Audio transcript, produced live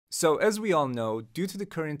So as we all know, due to the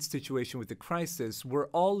current situation with the crisis, we're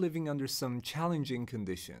all living under some challenging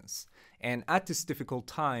conditions. And at this difficult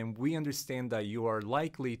time, we understand that you are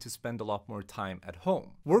likely to spend a lot more time at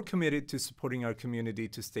home. We're committed to supporting our community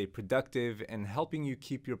to stay productive and helping you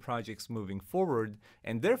keep your projects moving forward,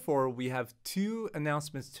 and therefore we have two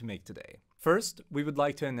announcements to make today. First, we would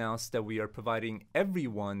like to announce that we are providing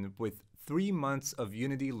everyone with 3 months of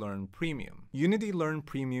Unity Learn Premium. Unity Learn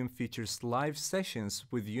Premium features live sessions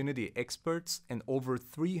with Unity experts and over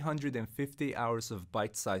 350 hours of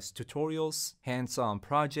bite-sized tutorials, hands-on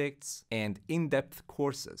projects, and in-depth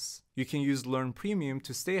courses. You can use Learn Premium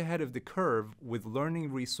to stay ahead of the curve with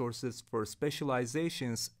learning resources for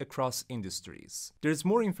specializations across industries. There's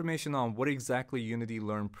more information on what exactly Unity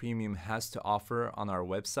Learn Premium has to offer on our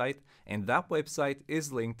website, and that website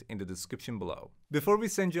is linked in the description below. Before we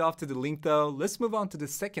send you off to the link though, let's move on to the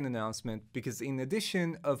second announcement, because in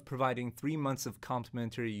addition of providing 3 months of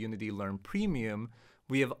complimentary Unity Learn Premium,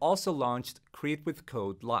 we have also launched Create with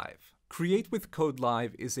Code Live. Create with Code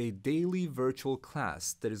Live is a daily virtual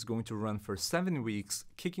class that is going to run for 7 weeks,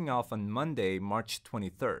 kicking off on Monday, March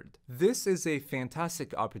 23rd. This is a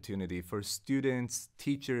fantastic opportunity for students,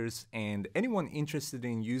 teachers, and anyone interested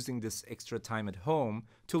in using this extra time at home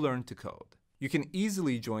to learn to code. You can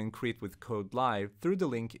easily join Create with Code Live through the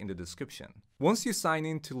link in the description. Once you sign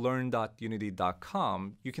in to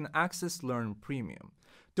learn.unity.com, you can access Learn Premium.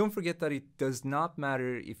 Don't forget that it does not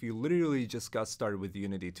matter if you literally just got started with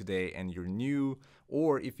Unity today and you're new,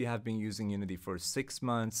 or if you have been using Unity for 6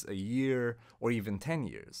 months, a year, or even 10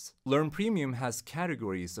 years. Learn Premium has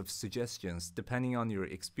categories of suggestions depending on your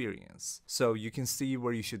experience. So you can see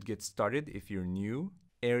where you should get started if you're new,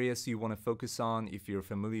 areas you want to focus on if you're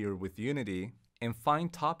familiar with Unity, and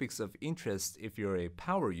find topics of interest if you're a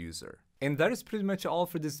power user. And that is pretty much all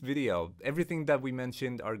for this video. Everything that we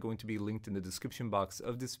mentioned are going to be linked in the description box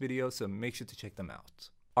of this video, so make sure to check them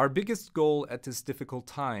out. Our biggest goal at this difficult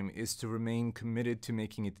time is to remain committed to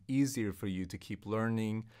making it easier for you to keep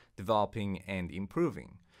learning, developing, and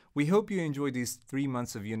improving. We hope you enjoy these 3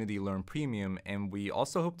 months of Unity Learn Premium, and we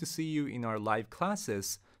also hope to see you in our live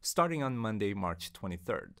classes starting on Monday, March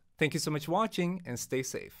 23rd. Thank you so much for watching, and stay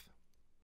safe.